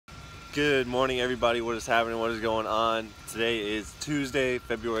Good morning, everybody. What is happening? What is going on? Today is Tuesday,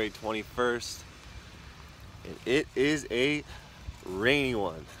 February 21st, and it is a rainy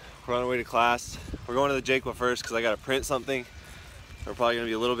one. We're on our way to class. We're going to the Declife first because I got to print something. We're probably going to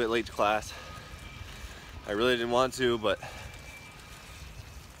be a little bit late to class. I really didn't want to, but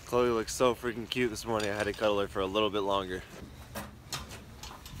Chloe looks so freaking cute this morning. I had to cuddle her for a little bit longer.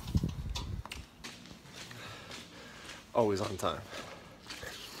 Always on time.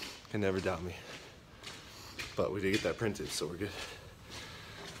 Can never doubt me. But we did get that printed, so we're good.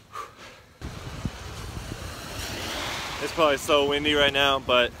 It's probably so windy right now,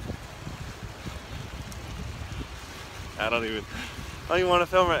 but I don't even want to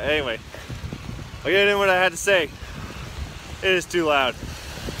film it. Anyway, I'll get in what I had to say. It is too loud.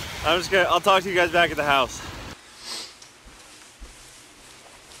 I'll talk to you guys back at the house.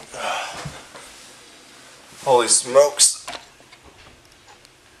 Holy smokes.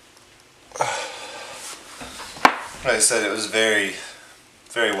 Like I said, it was very,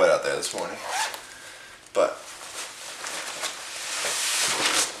 very wet out there this morning. But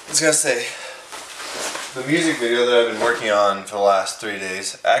I was gonna say, the music video that I've been working on for the last 3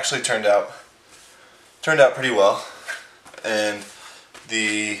 days actually turned out pretty well, and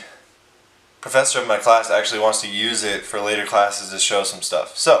the professor of my class actually wants to use it for later classes to show some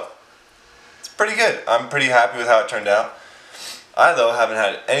stuff. So it's pretty good. I'm pretty happy with how it turned out. I, though, haven't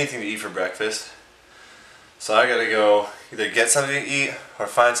had anything to eat for breakfast, so I gotta go either get something to eat or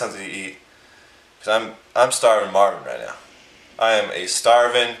find something to eat, because I'm starving Marvin right now. I am a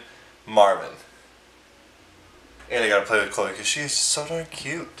starving Marvin. And I gotta play with Chloe because she's so darn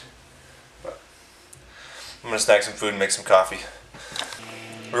cute. But I'm gonna snack some food and make some coffee.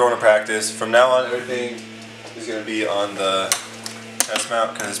 We're going to practice. From now on, everything is gonna be on the chest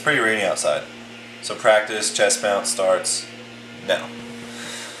mount because it's pretty rainy outside. So practice chest mount starts now.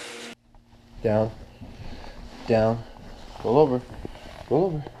 Down, down, roll over, roll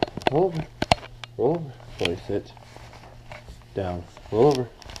over, roll over, roll over. Chloe, sit. Down, roll over,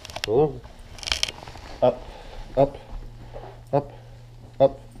 roll over. Up, up, up,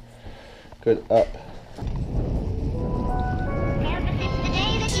 up. Good, up.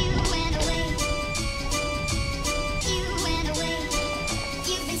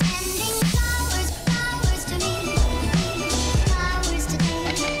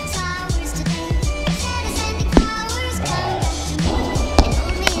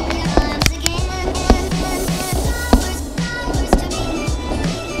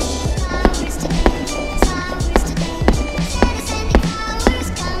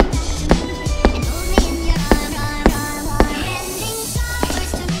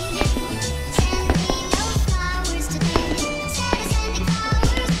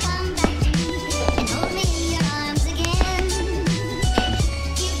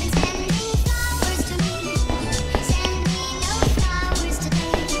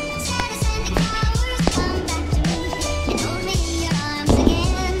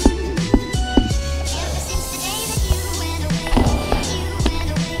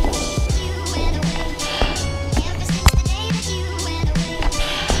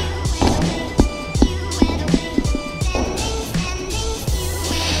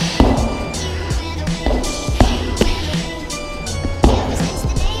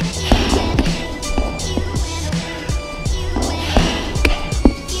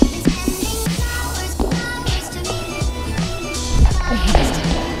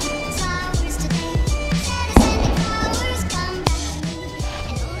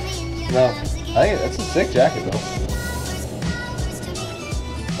 No, I think that's a sick jacket though.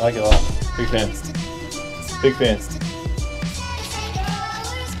 I like it a lot. Big fan. Big fan.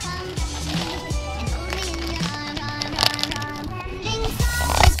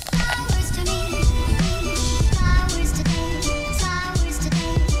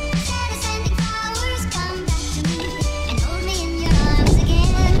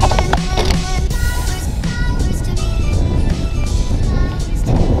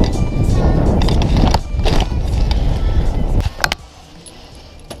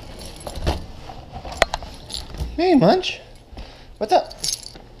 Hey, Munch. What's up?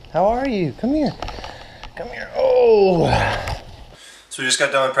 How are you? Come here. Come here. Oh. So we just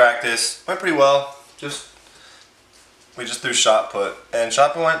got done with practice. Went pretty well. We just threw shot put, and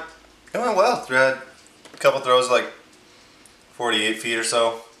shot put went well. We had a couple throws like 48 feet or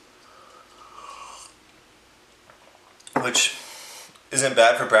so, which isn't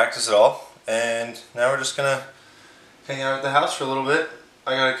bad for practice at all. And now we're just gonna hang out at the house for a little bit.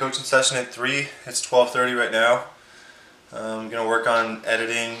 I got a coaching session at 3. It's 12:30 right now. I'm going to work on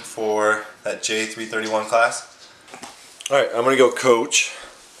editing for that J331 class. Alright, I'm going to go coach.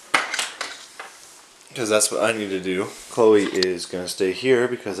 because that's what I need to do. Chloe is going to stay here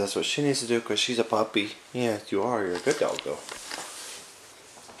because that's what she needs to do because she's a puppy. Yeah, you are. You're a good dog, though.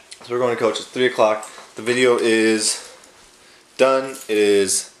 So we're going to coach at 3 o'clock. The video is done. It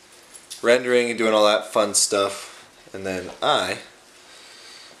is rendering and doing all that fun stuff. And then I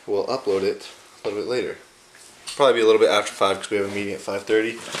will upload it a little bit later. Probably be a little bit after 5 because we have a meeting at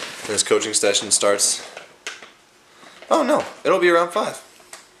 5:30. And this coaching session starts... Oh no, it'll be around 5.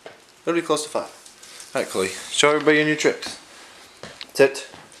 It'll be close to 5. Alright, Chloe, show everybody your new tricks. Sit,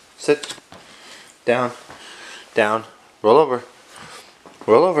 sit, down, down, roll over,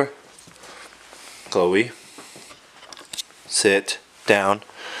 roll over. Chloe, sit, down,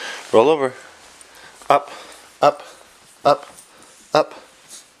 roll over, up, up, up, up,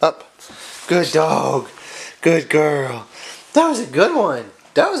 up. Good dog, good girl. That was a good one.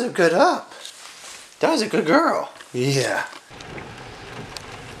 That was a good up. That was a good girl. Yeah.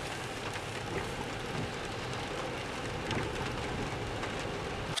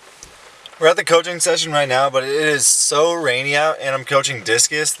 We're at the coaching session right now, but it is so rainy out, and I'm coaching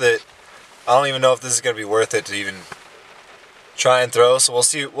discus that I don't even know if this is going to be worth it to even try and throw. So we'll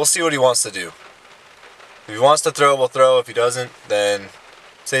see what he wants to do. If he wants to throw, we'll throw. If he doesn't, then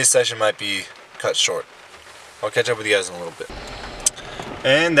today's session might be cut short. I'll catch up with you guys in a little bit.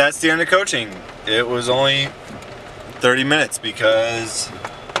 And that's the end of coaching. It was only 30 minutes because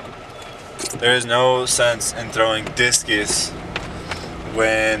there is no sense in throwing discus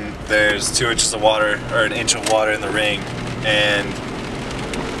when there's 2 inches of water or an inch of water in the ring and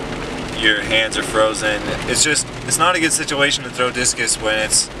your hands are frozen. It's not a good situation to throw discus when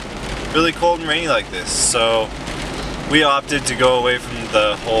it's really cold and rainy like this. So we opted to go away from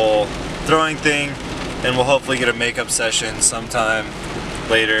the whole throwing thing, and we'll hopefully get a makeup session sometime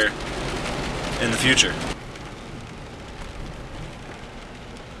later in the future.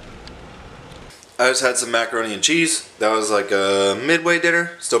 I just had some macaroni and cheese. That was like a midway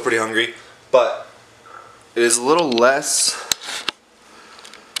dinner. Still pretty hungry, but it is a little less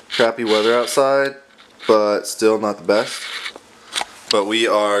crappy weather outside, but still not the best. But we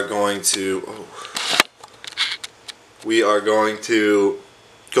are going to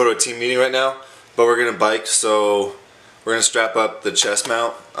go to a team meeting right now, but we're gonna bike, so we're gonna strap up the chest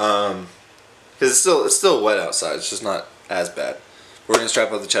mount because it's still wet outside. It's just not as bad. We're gonna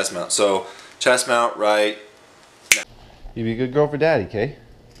strap up the chest mount. So chest mount right now. You be a good girl for daddy, Kay.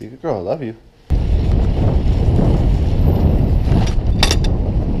 Be a good girl. I love you.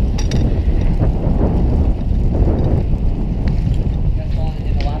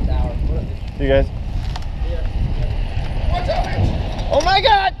 See you guys. Watch out! Oh my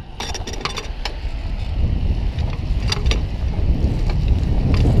God!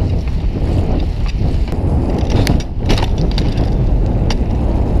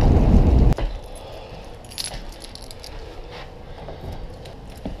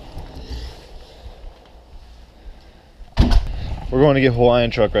 We're going to get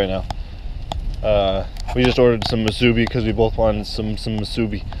Hawaiian truck right now. We just ordered some musubi because we both wanted some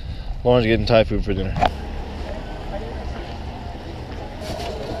musubi. Lauren's getting Thai food for dinner.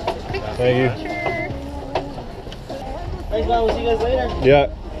 Thank you. Thanks, man. We'll see you guys later. Yeah.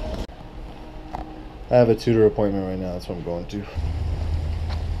 I have a tutor appointment right now. That's what I'm going to.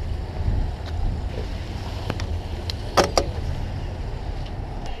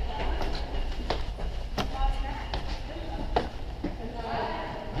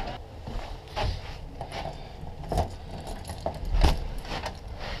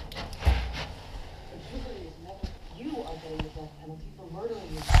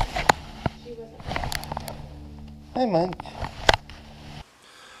 Hi, Mike.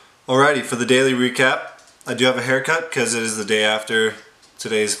 Alrighty, for the daily recap, I do have a haircut because it is the day after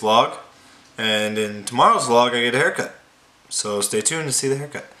today's vlog, and in tomorrow's vlog I get a haircut. So stay tuned to see the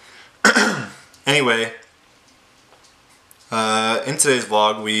haircut. Anyway, in today's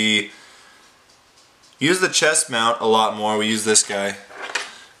vlog we use the chest mount a lot more. We use this guy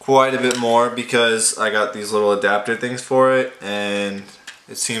quite a bit more because I got these little adapter things for it and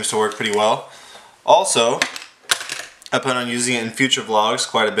it seems to work pretty well. Also, I plan on using it in future vlogs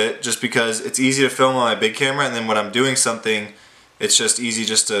quite a bit just because it's easy to film on my big camera, and then when I'm doing something it's just easy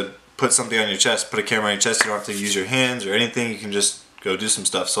just to put something on your chest, put a camera on your chest. You don't have to use your hands or anything, you can just go do some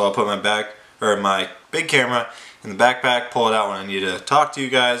stuff. So I'll put my big camera in the backpack, pull it out when I need to talk to you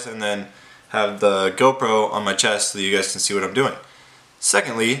guys, and then have the GoPro on my chest so that you guys can see what I'm doing.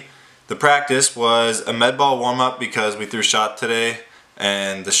 Secondly, the practice was a med ball warm-up because we threw shot today,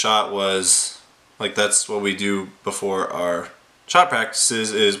 and the shot was like, that's what we do before our shot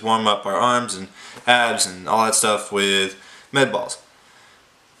practices, is warm up our arms and abs and all that stuff with med balls.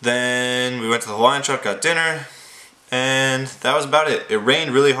 Then we went to the Hawaiian truck, got dinner, and that was about it. It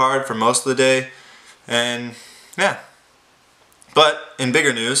rained really hard for most of the day, and yeah. But in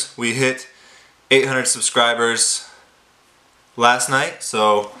bigger news, we hit 800 subscribers last night.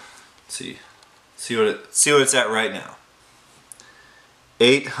 So let's see what it's at right now.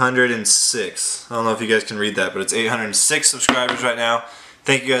 806. I don't know if you guys can read that, but it's 806 subscribers right now.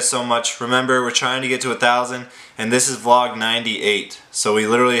 Thank you guys so much. Remember, we're trying to get to 1,000, and this is vlog 98. So we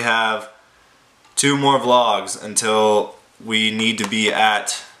literally have 2 more vlogs until we need to be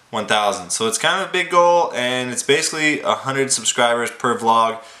at 1,000. So it's kind of a big goal, and it's basically 100 subscribers per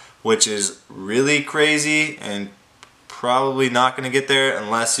vlog, which is really crazy and probably not going to get there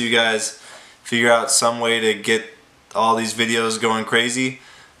unless you guys figure out some way to get all these videos going crazy.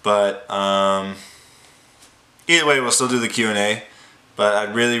 But either way, we'll still do the Q&A. But I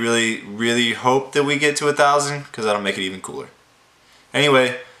really hope that we get to 1,000, because that'll make it even cooler.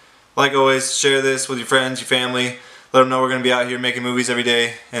 Anyway, like always, share this with your friends, your family. Let them know we're going to be out here making movies every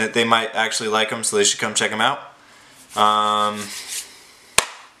day, and that they might actually like them, so they should come check them out.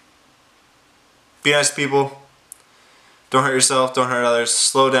 Be nice to people. Don't hurt yourself, don't hurt others.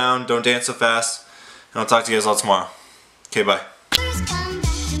 Slow down, don't dance so fast. And I'll talk to you guys all tomorrow. Okay, bye.